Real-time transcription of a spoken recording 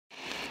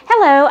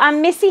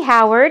I'm Missy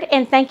Howard,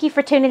 and thank you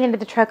for tuning into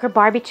the Trucker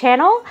Barbie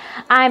channel.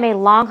 I'm a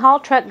long-haul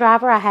truck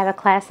driver. I have a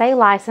Class A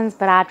license,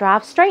 but I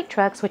drive straight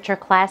trucks, which are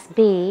Class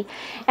B,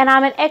 and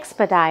I'm an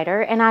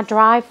expediter, and I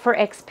drive for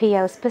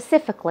XPO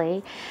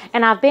specifically,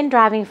 and I've been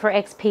driving for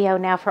XPO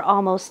now for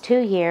almost 2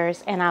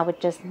 years, and I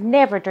would just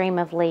never dream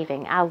of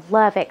leaving. I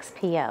love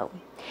XPO.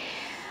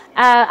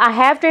 I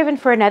have driven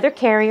for another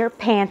carrier,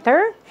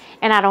 Panther,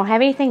 and I don't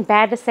have anything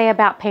bad to say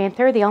about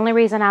Panther. The only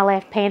reason I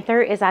left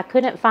Panther is I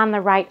couldn't find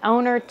the right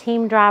owner,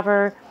 team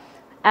driver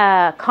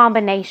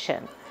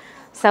combination.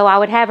 So I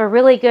would have a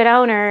really good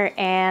owner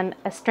and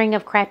a string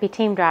of crappy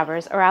team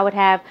drivers, or I would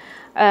have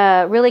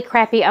a really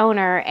crappy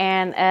owner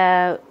and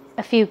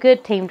a few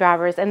good team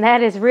drivers, and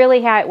that is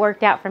really how it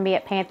worked out for me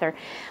at Panther.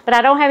 But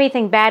I don't have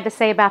anything bad to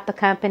say about the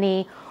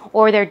company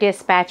or their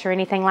dispatch or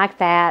anything like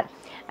that.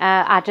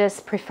 I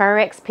just prefer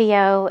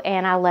XPO,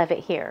 and I love it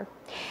here.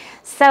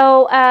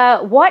 So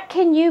what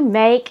can you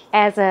make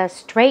as a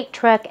straight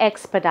truck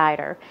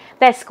expediter?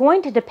 That's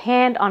going to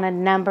depend on a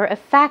number of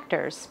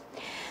factors.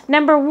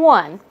 Number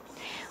one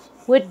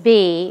would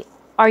be,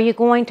 are you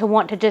going to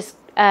want to just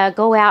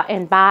go out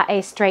and buy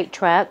a straight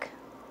truck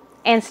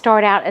and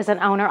start out as an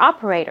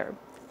owner-operator?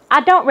 I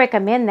don't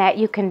recommend that.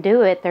 You can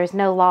do it. There's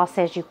no law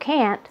says you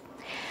can't.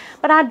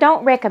 But I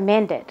don't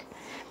recommend it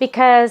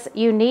because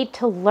you need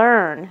to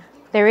learn.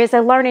 There is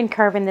a learning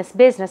curve in this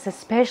business,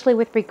 especially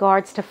with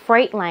regards to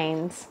freight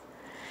lanes.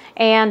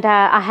 And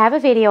I have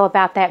a video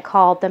about that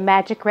called The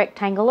Magic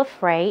Rectangle of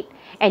Freight,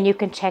 and you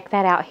can check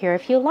that out here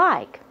if you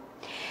like.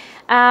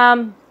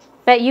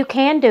 But you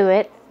can do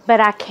it, but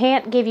I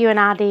can't give you an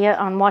idea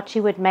on what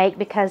you would make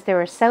because there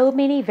are so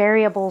many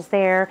variables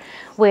there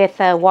with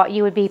what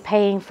you would be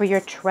paying for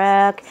your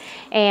truck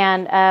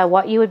and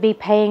what you would be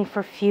paying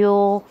for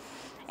fuel.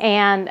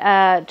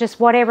 And just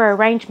whatever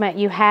arrangement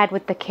you had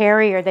with the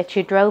carrier that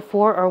you drove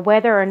for, or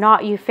whether or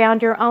not you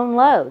found your own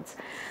loads.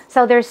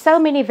 So there's so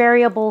many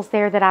variables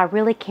there that I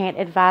really can't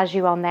advise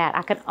you on that.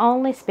 I can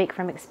only speak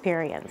from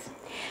experience.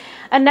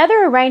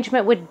 Another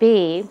arrangement would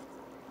be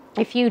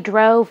if you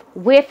drove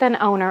with an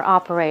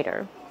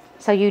owner-operator.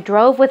 So you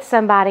drove with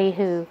somebody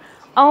who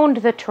owned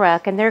the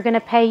truck, and they're going to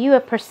pay you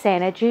a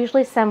percentage,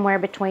 usually somewhere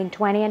between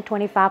 20 and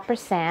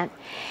 25%.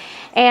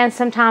 And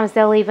sometimes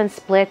they'll even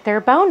split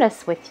their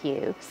bonus with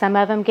you. Some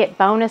of them get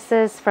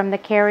bonuses from the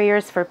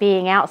carriers for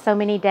being out so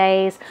many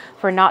days,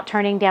 for not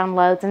turning down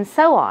loads, and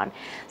so on.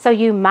 So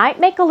you might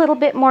make a little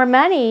bit more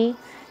money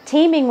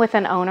teaming with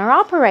an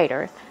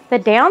owner-operator. The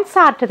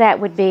downside to that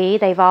would be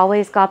they've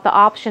always got the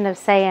option of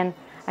saying,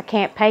 I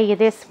can't pay you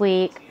this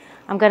week.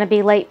 I'm going to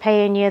be late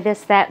paying you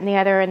this, that, and the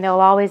other, and there'll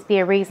always be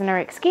a reason or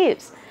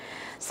excuse.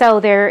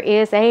 So there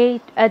is a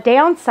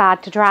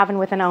downside to driving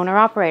with an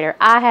owner-operator.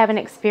 I haven't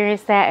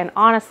experienced that, and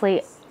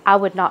honestly, I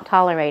would not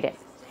tolerate it.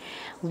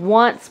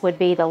 Once would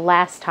be the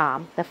last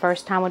time. The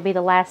first time would be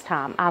the last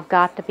time. I've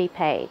got to be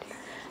paid,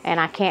 and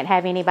I can't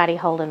have anybody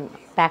holding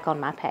back on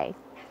my pay.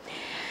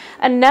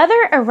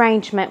 Another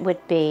arrangement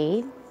would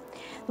be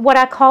what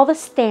I call the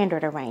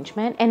standard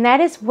arrangement, and that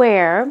is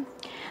where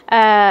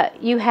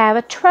you have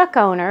a truck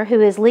owner who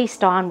is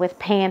leased on with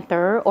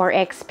Panther or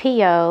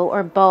XPO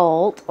or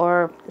Bolt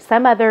or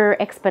some other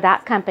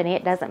expedite company.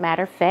 It doesn't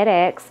matter,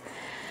 FedEx.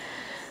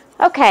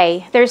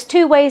 Okay, there's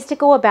two ways to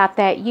go about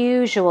that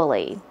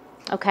usually.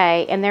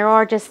 Okay, and there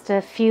are just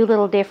a few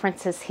little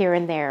differences here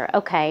and there.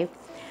 Okay,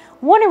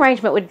 one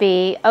arrangement would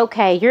be,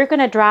 okay, you're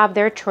going to drive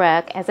their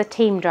truck as a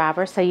team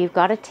driver, so you've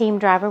got a team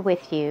driver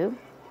with you.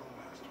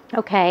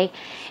 Okay,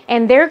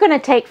 and they're going to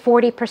take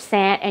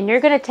 40% and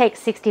you're going to take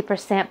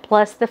 60%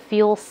 plus the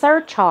fuel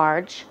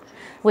surcharge,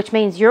 which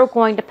means you're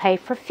going to pay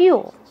for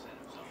fuel.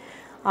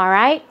 All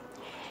right,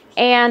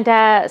 and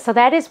so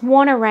that is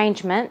one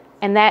arrangement,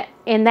 and that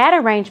in that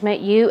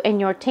arrangement you and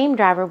your team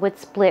driver would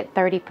split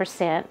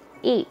 30%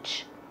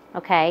 each.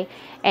 Okay,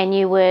 and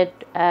you would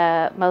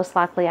most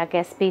likely, I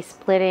guess, be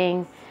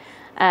splitting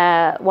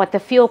what the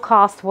fuel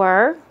costs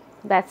were.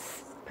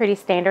 That's pretty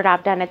standard.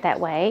 I've done it that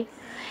way.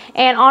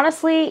 And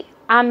honestly,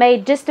 I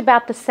made just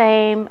about the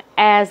same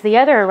as the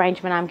other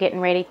arrangement I'm getting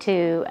ready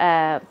to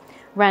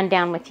run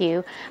down with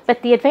you.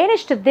 But the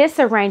advantage to this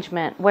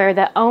arrangement, where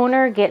the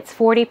owner gets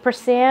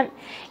 40%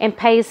 and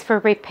pays for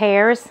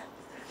repairs,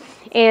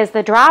 is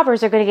the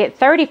drivers are going to get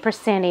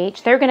 30%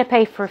 each. They're going to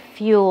pay for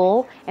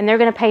fuel, and they're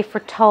going to pay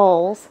for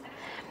tolls.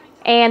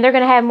 And they're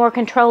going to have more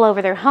control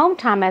over their home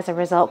time as a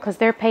result because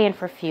they're paying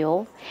for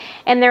fuel.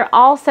 And they're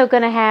also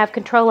going to have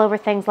control over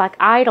things like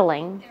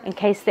idling. In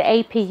case the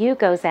APU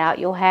goes out,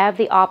 you'll have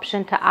the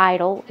option to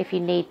idle if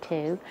you need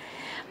to.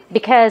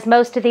 Because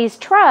most of these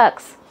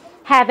trucks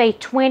have a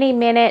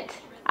 20-minute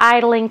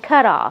idling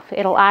cutoff.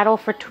 It'll idle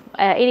for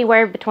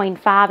anywhere between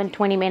 5 and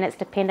 20 minutes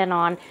depending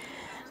on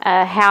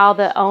how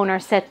the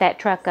owner set that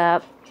truck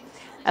up.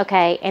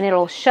 Okay, and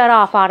it'll shut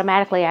off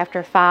automatically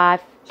after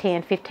 5,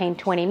 10, 15,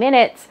 20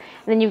 minutes,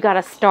 and then you've got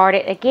to start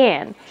it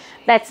again.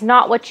 That's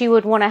not what you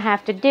would want to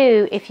have to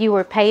do if you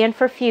were paying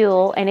for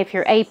fuel, and if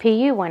your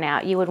APU went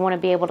out, you would want to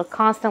be able to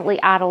constantly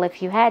idle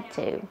if you had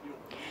to.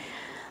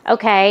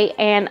 Okay,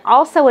 and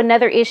also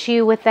another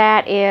issue with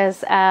that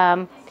is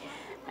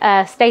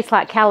states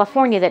like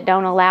California that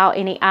don't allow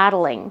any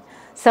idling.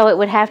 So it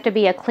would have to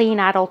be a clean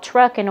idle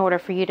truck in order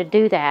for you to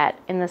do that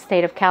in the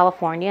state of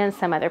California and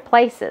some other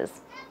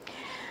places.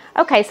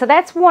 Okay, so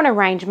that's one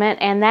arrangement,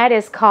 and that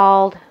is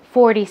called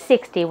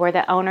 40-60, where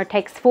the owner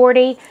takes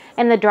 40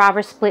 and the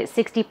driver split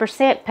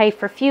 60%, pay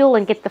for fuel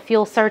and get the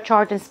fuel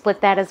surcharge and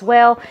split that as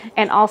well,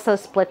 and also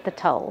split the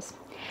tolls.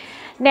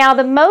 Now,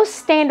 the most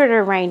standard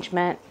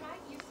arrangement,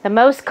 the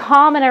most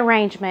common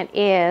arrangement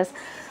is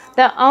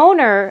the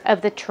owner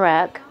of the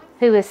truck,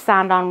 who is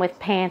signed on with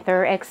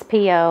Panther,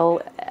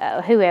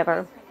 XPO,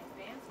 whoever,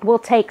 will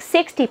take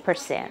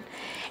 60%,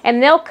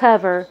 and they'll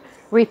cover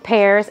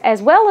repairs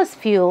as well as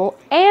fuel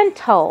and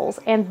tolls,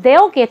 and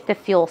they'll get the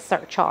fuel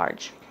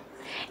surcharge.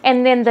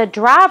 And then the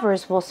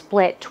drivers will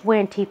split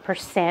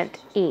 20%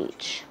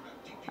 each.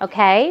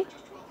 Okay?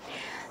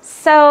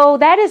 So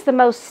that is the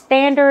most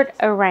standard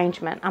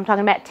arrangement. I'm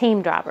talking about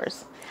team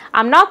drivers.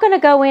 I'm not going to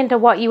go into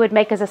what you would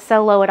make as a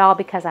solo at all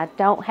because I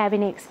don't have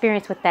any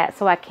experience with that,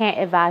 so I can't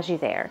advise you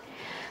there.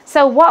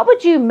 So what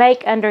would you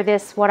make under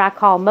this, what I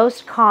call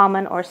most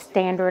common or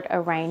standard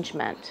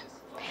arrangement?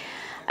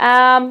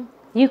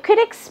 You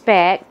could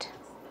expect,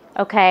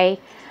 okay,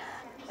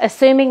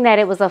 assuming that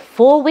it was a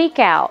full week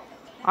out,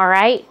 all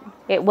right?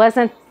 It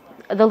wasn't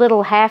the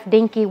little half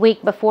dinky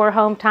week before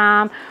home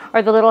time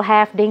or the little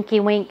half dinky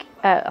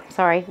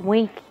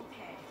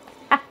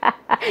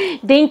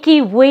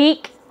dinky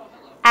week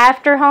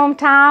after home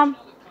time,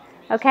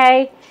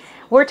 okay?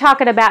 We're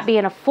talking about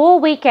being a full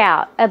week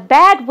out. A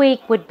bad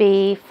week would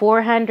be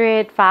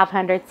 $400,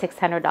 $500,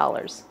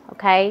 $600,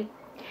 okay?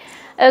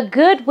 A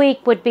good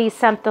week would be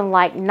something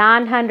like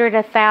 $900,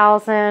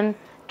 $1,000,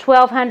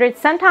 $1,200,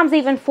 sometimes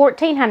even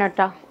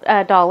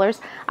 $1,400.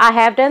 I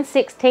have done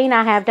 16,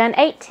 I have done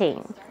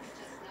 18.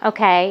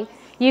 Okay,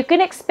 you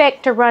can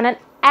expect to run an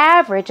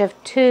average of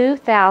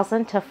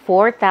 2,000 to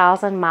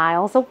 4,000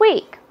 miles a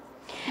week.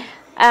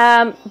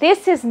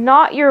 This is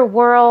not your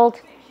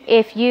world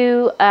if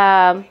you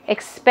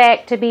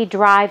expect to be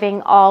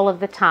driving all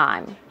of the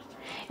time.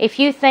 If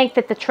you think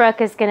that the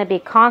truck is going to be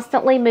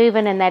constantly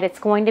moving and that it's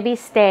going to be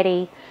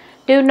steady,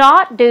 do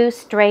not do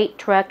straight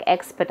truck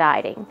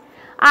expediting.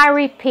 I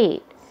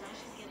repeat,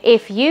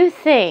 if you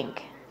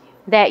think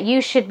that you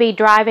should be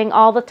driving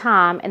all the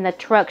time and the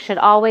truck should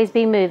always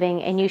be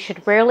moving and you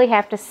should rarely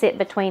have to sit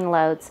between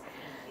loads,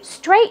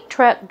 straight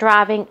truck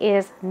driving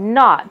is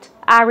not,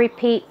 I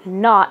repeat,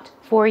 not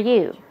for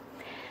you.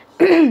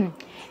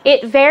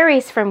 It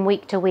varies from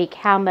week to week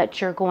how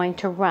much you're going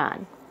to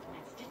run.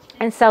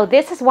 And so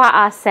this is why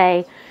I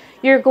say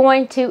you're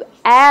going to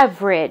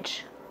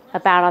average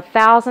about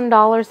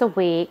 $1,000 a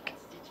week,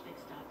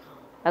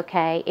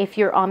 okay, if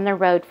you're on the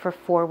road for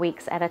 4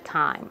 weeks at a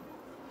time.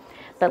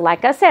 But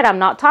like I said, I'm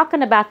not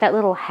talking about that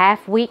little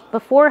half week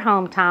before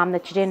home time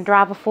that you didn't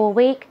drive a full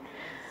week.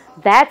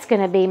 That's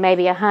going to be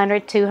maybe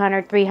 $100,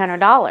 $200,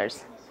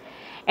 $300.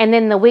 And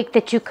then the week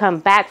that you come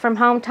back from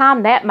home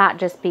time, that might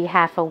just be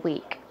half a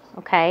week,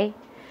 okay?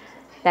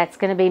 That's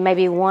going to be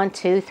maybe $100,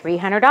 $200,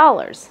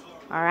 $300.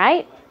 All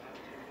right.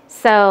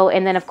 So,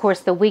 and then of course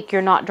the week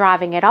you're not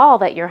driving at all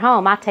that you're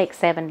home, I take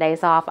 7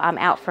 days off. I'm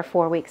out for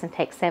 4 weeks and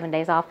take 7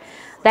 days off.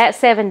 That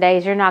 7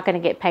 days, you're not going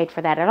to get paid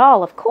for that at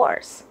all, of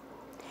course.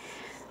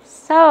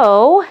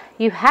 So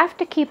you have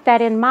to keep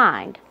that in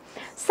mind.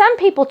 Some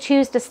people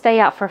choose to stay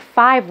out for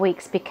 5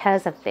 weeks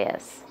because of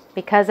this,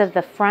 because of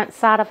the front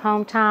side of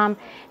home time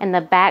and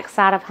the back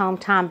side of home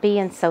time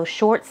being so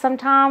short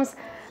sometimes.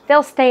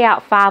 They'll stay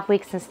out 5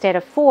 weeks instead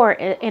of 4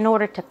 in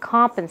order to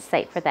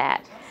compensate for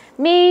that.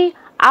 Me,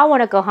 I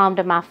want to go home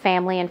to my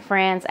family and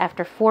friends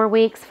after 4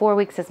 weeks. 4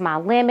 weeks is my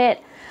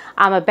limit.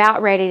 I'm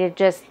about ready to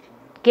just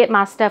get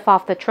my stuff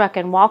off the truck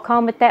and walk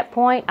home at that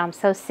point. I'm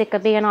so sick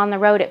of being on the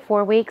road at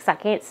 4 weeks. I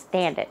can't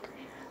stand it.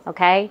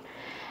 Okay?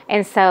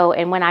 And so,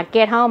 and when I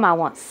get home, I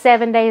want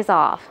 7 days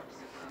off.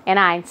 And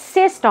I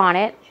insist on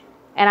it,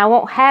 and I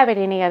won't have it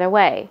any other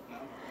way.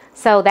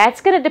 So that's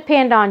going to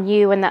depend on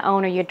you and the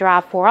owner you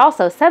drive for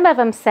also. Some of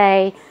them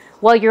say,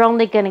 well, you're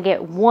only going to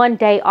get 1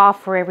 day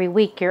off for every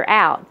week you're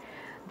out.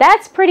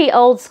 That's pretty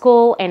old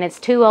school, and it's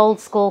too old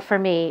school for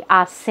me.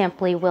 I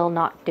simply will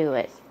not do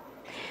it.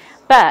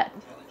 But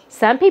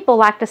some people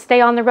like to stay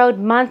on the road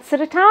months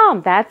at a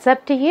time. That's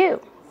up to you.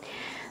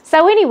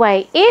 So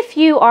anyway, if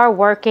you are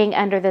working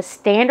under the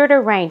standard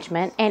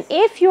arrangement, and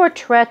if your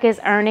truck is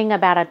earning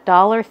about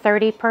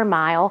 $1.30 per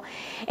mile,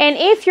 and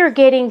if you're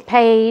getting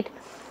paid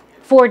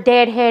for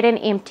deadhead and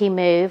empty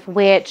move,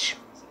 which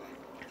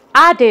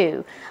I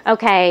do,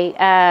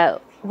 okay,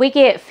 we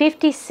get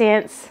 50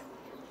 cents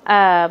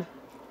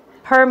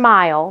per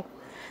mile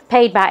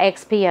paid by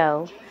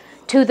XPO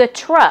to the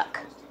truck,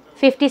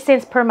 50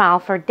 cents per mile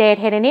for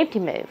deadhead and empty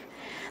move.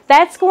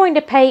 That's going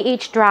to pay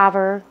each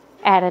driver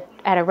at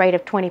a rate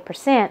of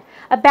 20%,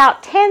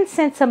 about 10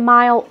 cents a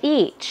mile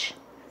each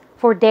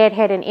for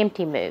deadhead and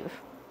empty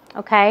move,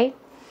 okay?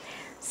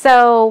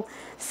 So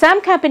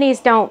some companies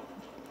don't,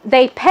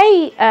 they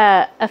pay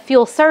a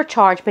fuel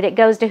surcharge, but it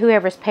goes to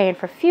whoever's paying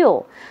for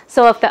fuel.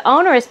 So if the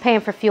owner is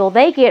paying for fuel,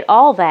 they get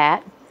all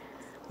that,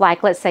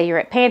 like let's say you're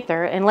at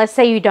Panther, and let's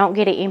say you don't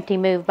get an empty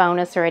move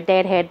bonus or a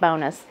deadhead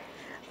bonus,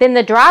 then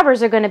the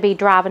drivers are going to be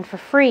driving for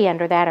free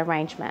under that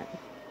arrangement,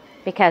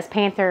 because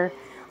Panther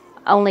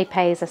only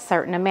pays a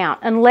certain amount,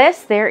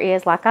 unless there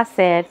is, like I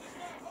said,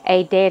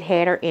 a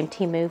deadhead or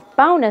empty move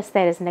bonus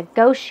that is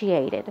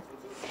negotiated.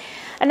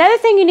 Another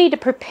thing you need to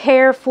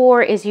prepare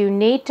for is you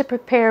need to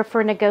prepare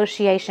for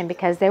negotiation,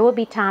 because there will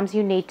be times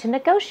you need to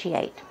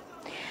negotiate.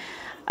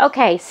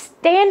 Okay,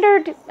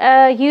 standard,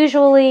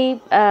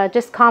 usually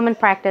just common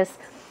practice,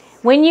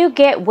 when you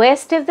get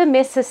west of the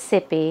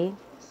Mississippi,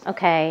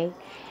 okay,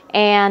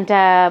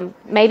 and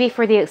maybe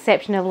for the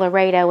exception of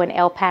Laredo and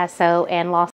El Paso and Los